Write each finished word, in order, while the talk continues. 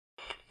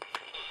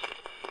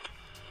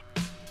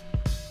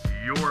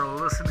You're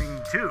listening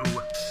to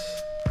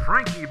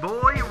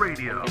FrankieBoi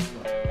Radio.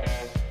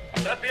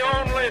 That the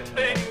only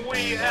thing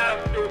we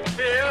have to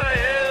fear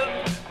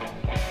is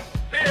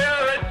fear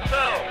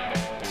itself.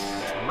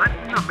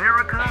 Letting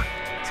America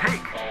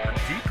take a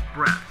deep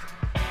breath.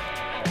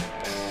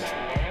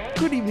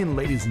 Good evening,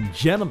 ladies and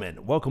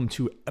gentlemen. Welcome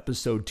to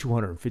episode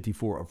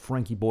 254 of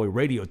FrankieBoi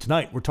Radio.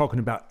 Tonight, we're talking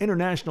about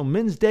International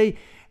Men's Day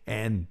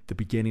and the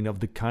beginning of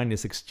the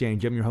Kindness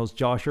Exchange. I'm your host,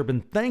 Josh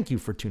Urban. Thank you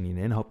for tuning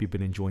in. Hope you've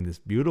been enjoying this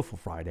beautiful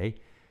Friday.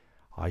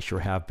 I sure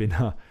have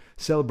been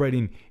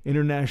celebrating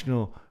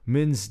International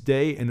Men's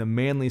Day in a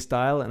manly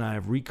style, and I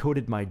have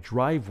recoated my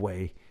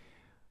driveway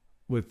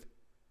with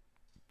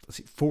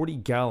 40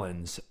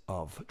 gallons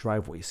of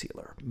driveway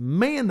sealer.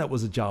 Man, that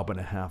was a job and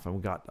a half. And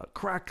we got a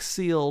crack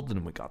sealed,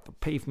 and we got the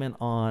pavement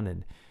on,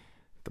 and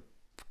the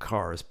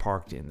car is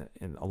parked in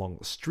along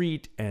the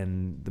street,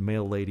 and the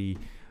mail lady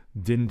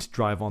didn't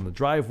drive on the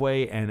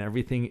driveway, and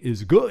everything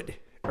is good.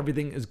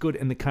 Everything is good,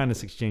 and the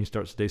Kindness Exchange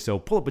starts today. So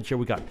pull up a chair.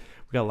 We got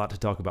a lot to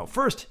talk about.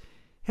 First,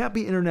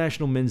 happy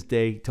International Men's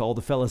Day to all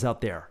the fellas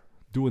out there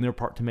doing their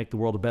part to make the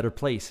world a better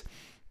place.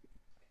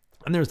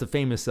 And there's the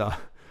famous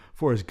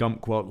Forrest Gump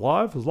quote,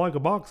 "Life is like a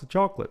box of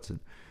chocolates." And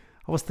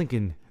I was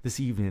thinking this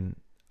evening,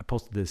 I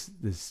posted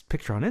this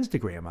picture on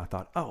Instagram. I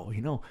thought,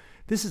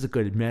 this is a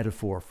good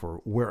metaphor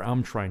for where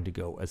I'm trying to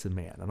go as a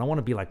man. And I want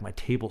to be like my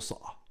table saw.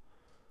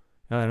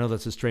 And I know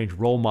that's a strange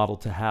role model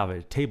to have,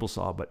 a table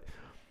saw, but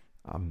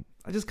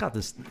I just got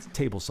this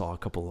table saw a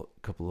couple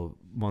of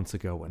months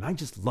ago, and I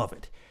just love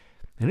it.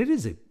 And it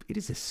is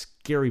a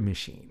scary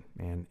machine,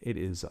 man. It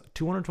is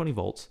 220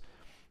 volts.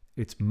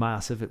 It's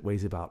massive. It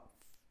weighs about,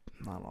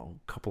 a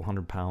couple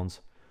hundred pounds.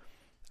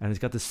 And it's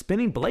got this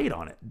spinning blade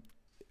on it.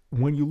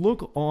 When you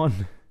look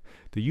on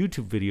the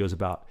YouTube videos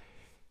about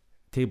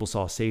table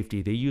saw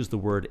safety, they use the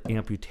word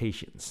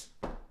amputations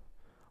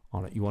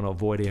on it. You want to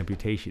avoid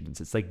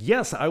amputations. It's like,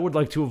 yes, I would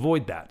like to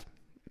avoid that.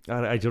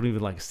 I don't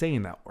even like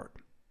saying that word.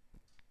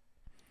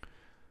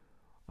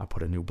 I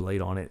put a new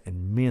blade on it,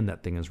 and man,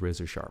 that thing is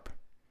razor sharp.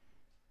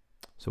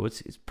 So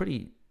it's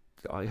pretty,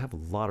 I have a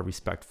lot of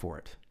respect for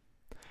it.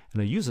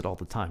 And I use it all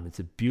the time. It's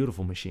a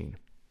beautiful machine.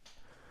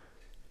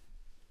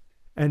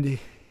 And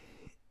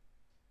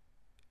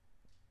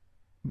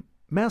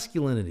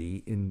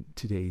masculinity in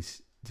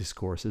today's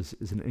discourse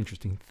is an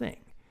interesting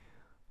thing.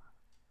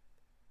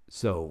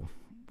 So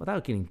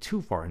without getting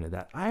too far into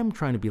that, I'm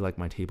trying to be like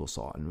my table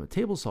saw. And the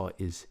table saw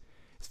it's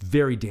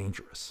very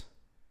dangerous,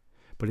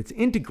 but it's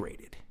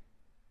integrated.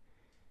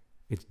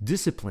 It's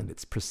disciplined,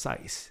 it's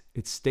precise,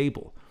 it's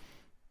stable.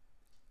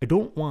 I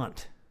don't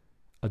want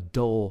a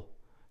dull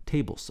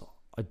table saw.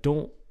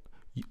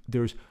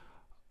 There's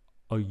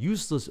a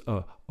useless,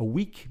 a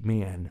weak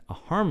man, a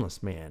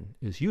harmless man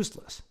is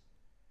useless.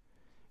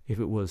 If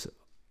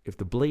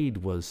the blade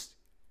was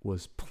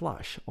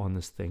plush on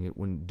this thing, it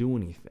wouldn't do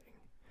anything.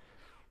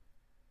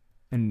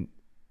 And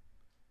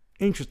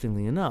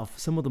interestingly enough,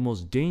 some of the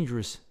most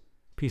dangerous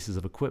pieces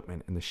of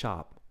equipment in the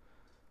shop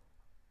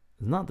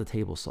is not the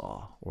table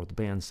saw or the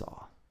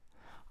bandsaw.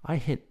 I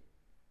hit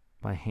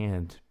my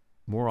hand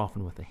more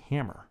often with a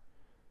hammer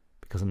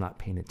because I'm not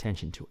paying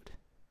attention to it.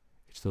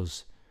 It's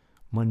those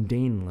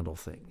mundane little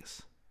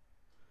things.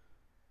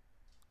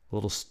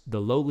 The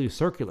lowly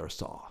circular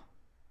saw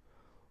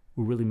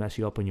will really mess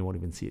you up when you won't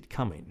even see it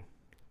coming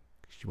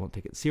because you won't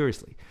take it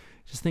seriously.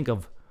 Just think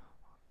of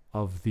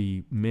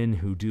the men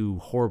who do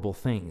horrible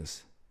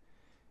things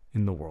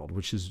in the world,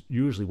 which is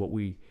usually what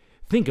we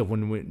think of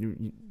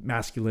when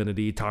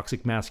masculinity,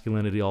 toxic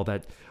masculinity, all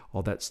that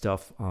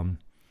stuff.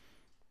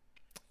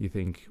 You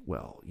think,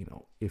 well,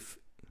 if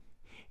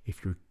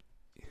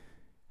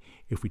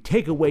we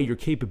take away your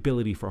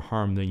capability for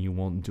harm, then you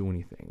won't do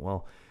anything.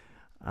 Well,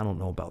 I don't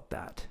know about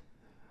that.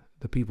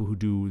 The people who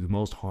do the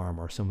most harm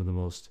are some of the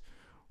most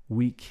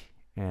weak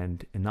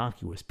and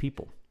innocuous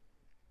people,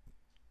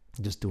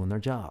 just doing their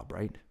job,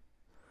 right?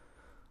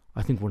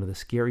 I think one of the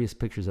scariest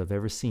pictures I've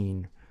ever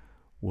seen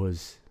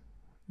was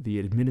the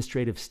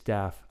administrative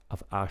staff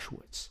of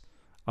Auschwitz.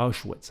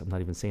 I'm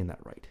not even saying that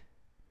right.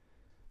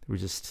 They were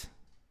just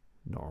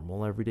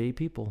normal, everyday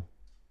people.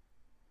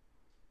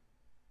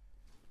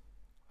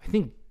 I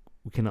think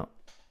we cannot.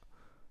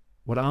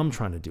 What I'm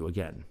trying to do,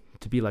 again,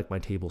 to be like my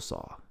table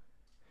saw,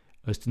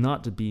 is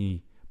not to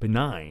be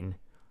benign,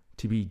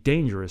 to be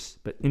dangerous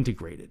but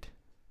integrated,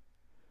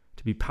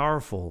 to be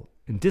powerful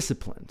and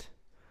disciplined,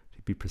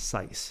 to be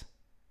precise,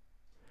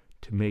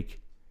 to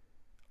make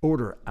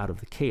order out of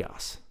the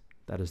chaos.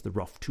 That is the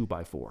rough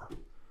 2x4,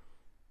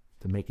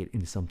 to make it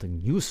into something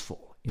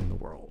useful in the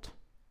world.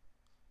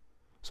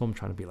 So I'm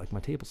trying to be like my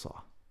table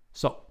saw.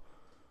 So,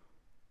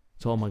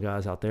 to all my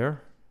guys out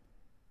there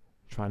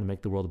trying to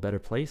make the world a better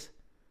place,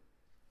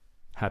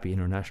 happy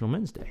International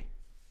Men's Day.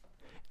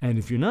 And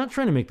if you're not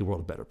trying to make the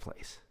world a better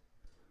place,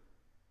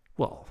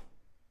 well,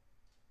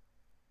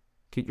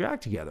 get your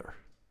act together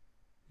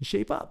and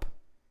shape up.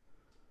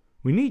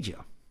 We need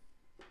you.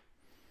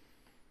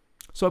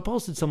 So I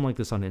posted something like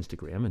this on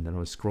Instagram, and then I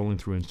was scrolling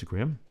through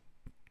Instagram,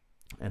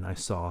 and I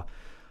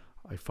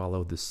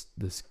followed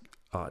this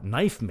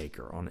knife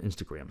maker on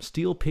Instagram,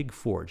 Steel Pig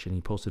Forge, and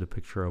he posted a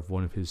picture of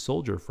one of his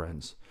soldier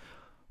friends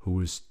who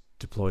was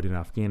deployed in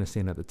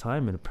Afghanistan at the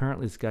time, and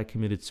apparently this guy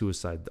committed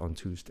suicide on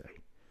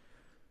Tuesday.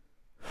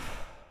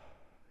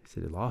 He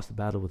said he lost the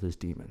battle with his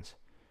demons,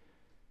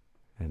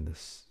 and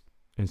this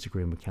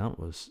Instagram account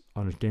was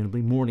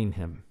understandably mourning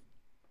him.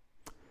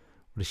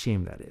 What a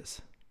shame that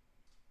is.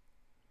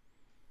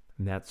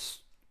 And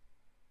that's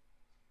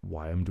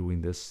why I'm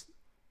doing this.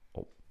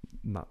 Oh,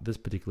 not this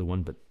particular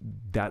one, but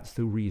that's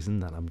the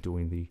reason that I'm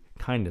doing the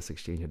kindness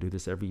exchange. I do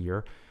this every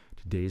year.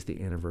 Today is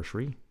the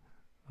anniversary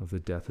of the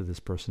death of this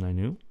person I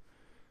knew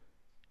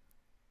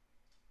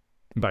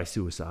by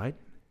suicide.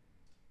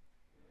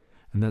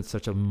 And that's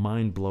such a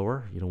mind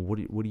blower. What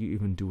do you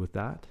even do with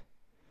that?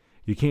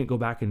 You can't go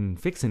back and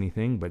fix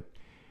anything, but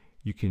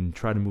you can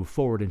try to move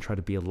forward and try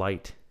to be a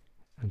light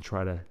and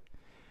try to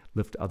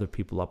lift other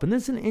people up. And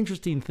that's an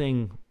interesting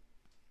thing,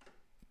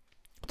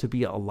 to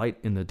be a light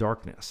in the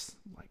darkness.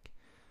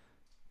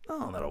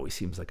 That always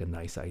seems like a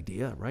nice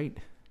idea, right?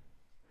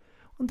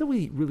 Until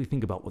we really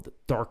think about what the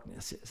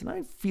darkness is. And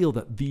I feel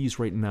that these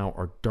right now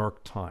are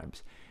dark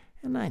times.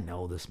 And I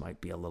know this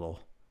might be a little,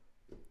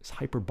 is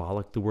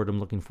hyperbolic the word I'm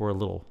looking for, a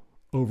little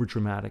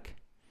overdramatic.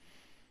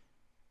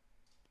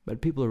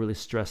 But people are really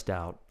stressed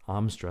out.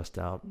 I'm stressed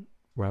out.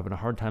 We're having a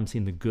hard time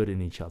seeing the good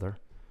in each other.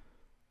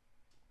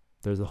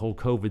 There's the whole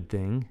COVID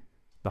thing.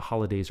 The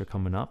holidays are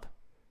coming up.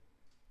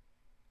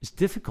 It's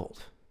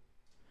difficult.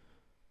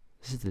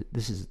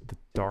 This is the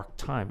dark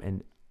time,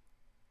 and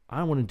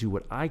I want to do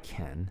what I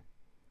can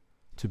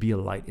to be a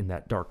light in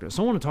that darkness.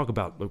 So I want to talk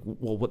about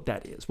what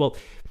that is. Well,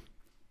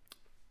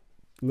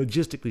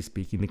 logistically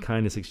speaking, the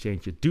kindness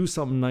exchange, you do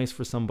something nice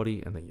for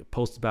somebody, and then you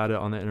post about it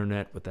on the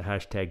internet with the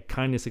hashtag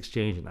kindness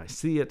exchange, and I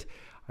see it.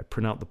 I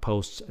print out the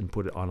posts and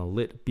put it on a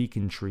lit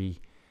beacon tree.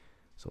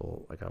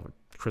 So I have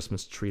a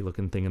Christmas tree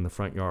looking thing in the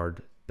front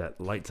yard that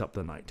lights up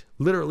the night,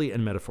 literally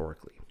and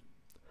metaphorically.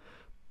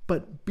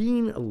 But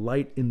being a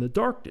light in the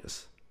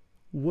darkness,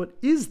 what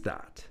is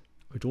that?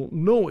 I don't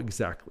know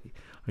exactly.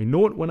 I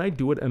know it when I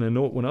do it, and I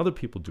know it when other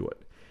people do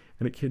it.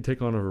 And it can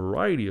take on a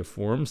variety of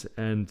forms,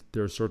 and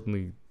there's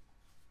certainly,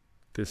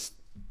 this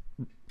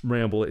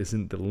ramble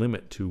isn't the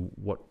limit to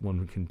what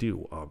one can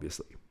do,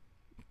 obviously.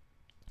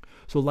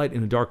 So light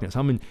in the darkness.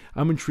 I'm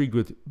intrigued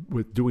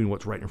with doing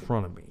what's right in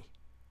front of me.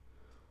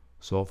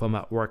 So if I'm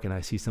at work and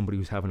I see somebody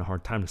who's having a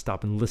hard time, to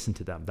stop and listen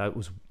to them.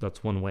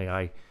 That's one way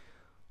I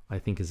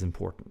think is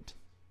important.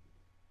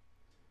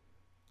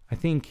 I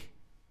think,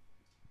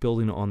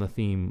 building on the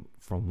theme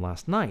from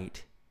last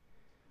night,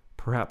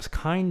 perhaps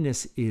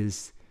kindness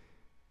is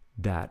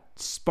that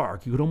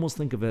spark. You could almost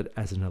think of it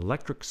as an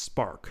electric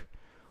spark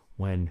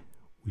when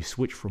we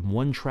switch from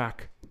one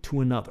track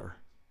to another.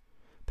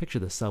 Picture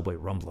the subway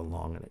rumbling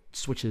along, and it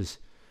switches,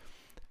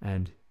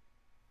 and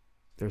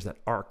there's that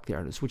arc there,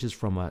 and it switches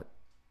from a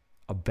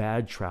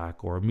bad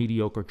track or a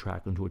mediocre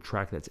track into a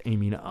track that's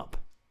aiming up.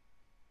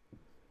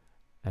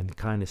 And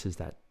kindness is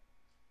that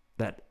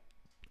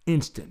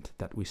instant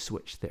that we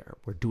switch there.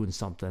 We're doing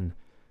something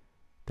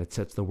that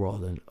sets the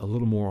world a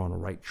little more on a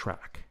right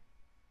track.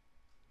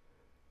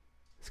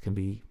 This can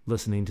be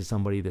listening to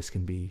somebody. This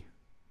can be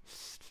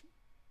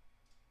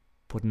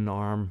putting an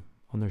arm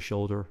on their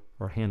shoulder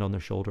or a hand on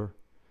their shoulder.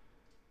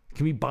 It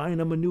can be buying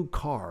them a new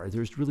car.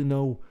 There's really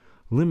no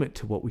limit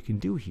to what we can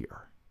do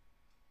here.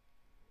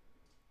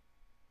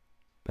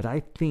 But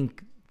I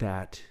think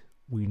that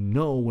we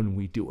know when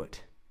we do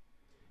it.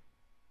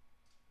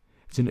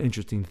 It's an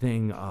interesting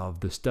thing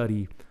of the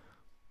study,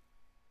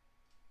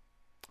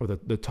 or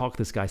the talk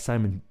this guy,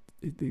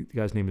 the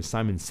guy's name is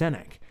Simon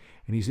Sinek,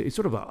 and he's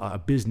sort of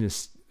a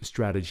business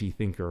strategy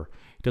thinker.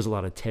 He does a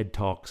lot of TED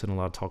Talks and a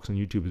lot of talks on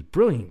YouTube. He's a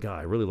brilliant guy.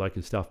 I really like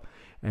his stuff.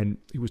 And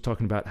he was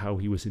talking about how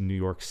he was in New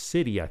York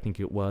City, I think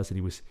it was,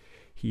 and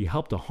he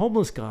helped a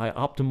homeless guy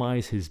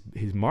optimize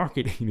his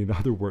marketing, in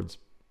other words.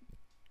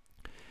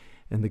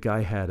 And the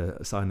guy had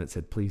a sign that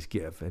said, "Please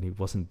give," and he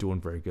wasn't doing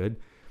very good.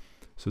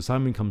 So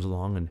Simon comes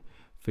along and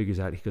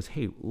figures out, he goes,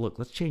 "Hey, look,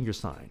 let's change your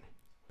sign."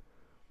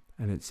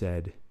 And it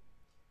said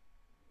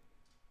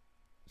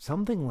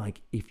something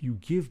like, "If you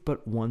give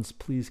but once,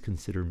 please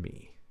consider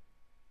me."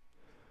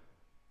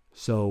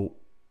 So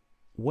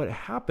what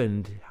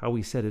happened, how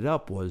he set it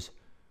up, was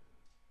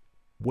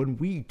when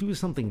we do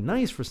something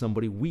nice for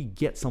somebody, we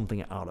get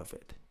something out of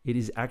it. It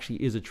is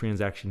a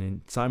transaction,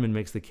 and Simon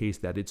makes the case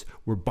that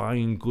we're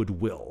buying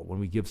goodwill when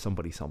we give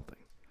somebody something.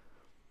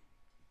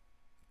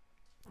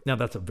 Now,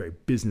 that's a very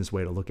business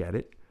way to look at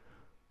it,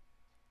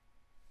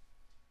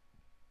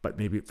 but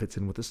maybe it fits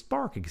in with the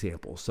spark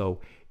example.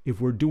 So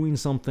if we're doing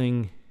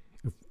something,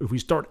 if we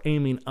start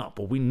aiming up,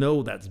 well, we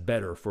know that's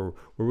better for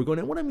where we're going.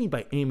 And what I mean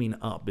by aiming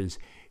up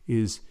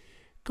is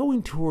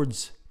going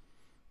towards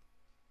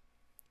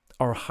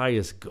our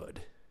highest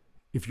good.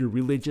 If you're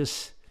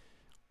religious,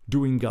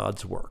 doing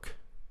God's work.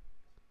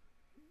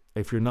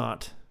 If you're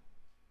not,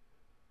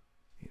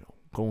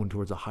 going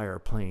towards a higher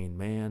plane,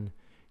 man,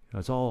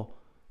 it's all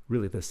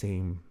really the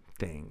same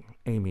thing,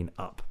 aiming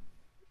up.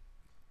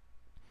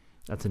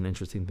 That's an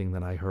interesting thing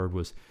that I heard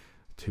was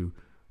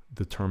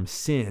the term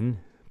sin.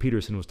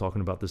 Peterson was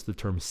talking about this. The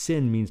term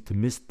sin means to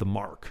miss the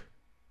mark.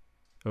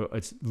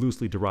 It's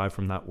loosely derived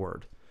from that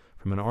word,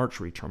 from an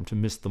archery term, to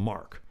miss the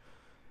mark.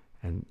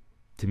 And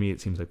to me, it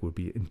seems like we'd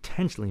be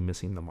intentionally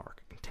missing the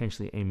mark,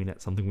 intentionally aiming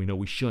at something we know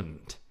we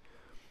shouldn't.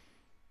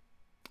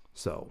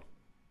 So,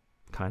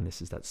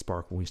 kindness is that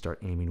spark when we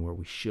start aiming where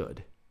we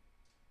should.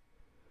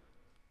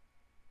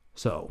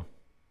 So,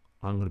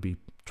 I'm going to be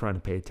trying to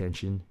pay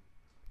attention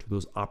to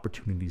those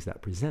opportunities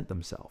that present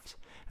themselves.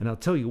 And I'll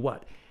tell you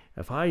what,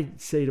 if I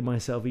say to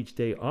myself each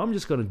day, I'm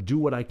just going to do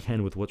what I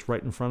can with what's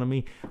right in front of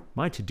me,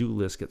 my to-do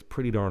list gets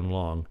pretty darn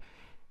long,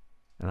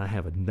 and I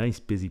have a nice,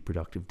 busy,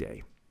 productive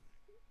day.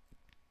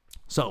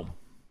 So,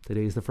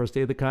 today is the first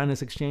day of the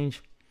Kindness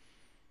Exchange.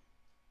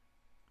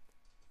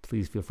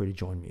 Please feel free to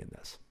join me in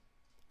this.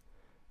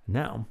 And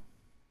now,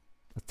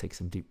 let's take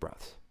some deep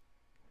breaths.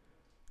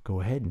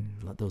 Go ahead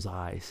and let those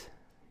eyes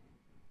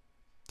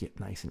get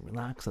nice and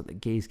relaxed. Let the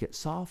gaze get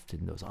soft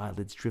and those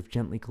eyelids drift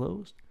gently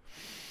closed.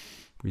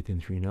 Breathe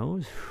in through your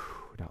nose,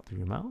 out through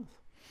your mouth.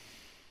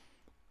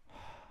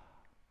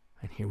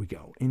 And here we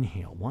go.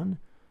 Inhale, 1,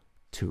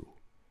 2,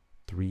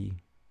 3,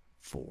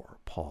 4.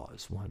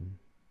 Pause, 1,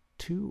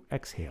 2.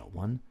 Exhale,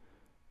 1,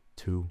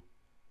 2,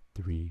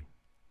 3,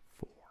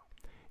 4.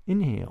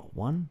 Inhale,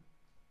 1,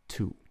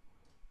 2,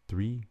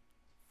 3,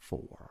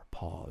 4.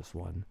 Pause,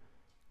 1,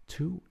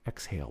 2.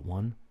 Exhale,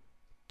 1,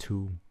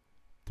 2,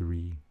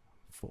 3,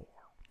 4.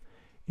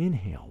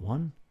 Inhale,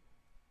 1,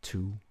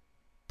 2,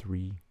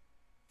 3,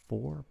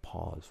 4.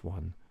 Pause,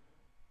 1,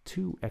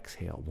 2.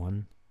 Exhale,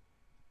 1,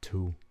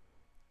 2,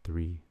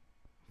 3,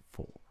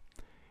 4.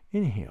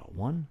 Inhale,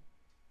 1,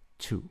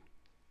 2,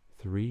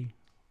 3,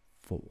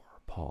 4.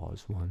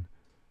 Pause, 1,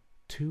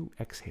 2.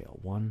 Exhale,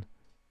 1,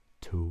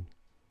 2,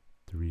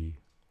 3,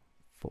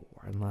 4.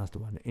 And last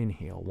one.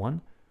 Inhale,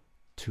 1,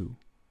 2,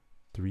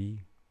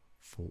 3,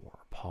 4.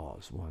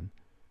 Pause, 1,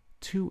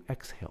 2.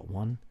 Exhale,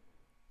 1,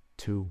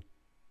 2,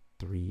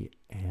 3,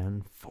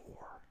 and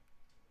 4.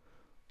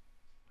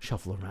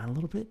 Shuffle around a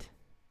little bit.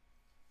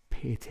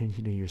 Pay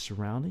attention to your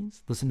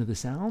surroundings. Listen to the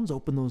sounds.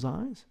 Open those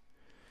eyes.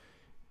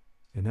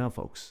 And now,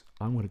 folks,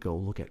 I'm going to go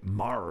look at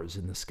Mars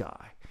in the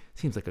sky.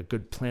 Seems like a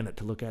good planet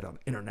to look at on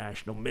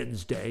International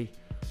Men's Day.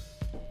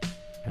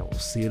 And we'll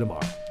see you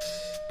tomorrow.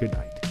 Good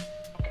night.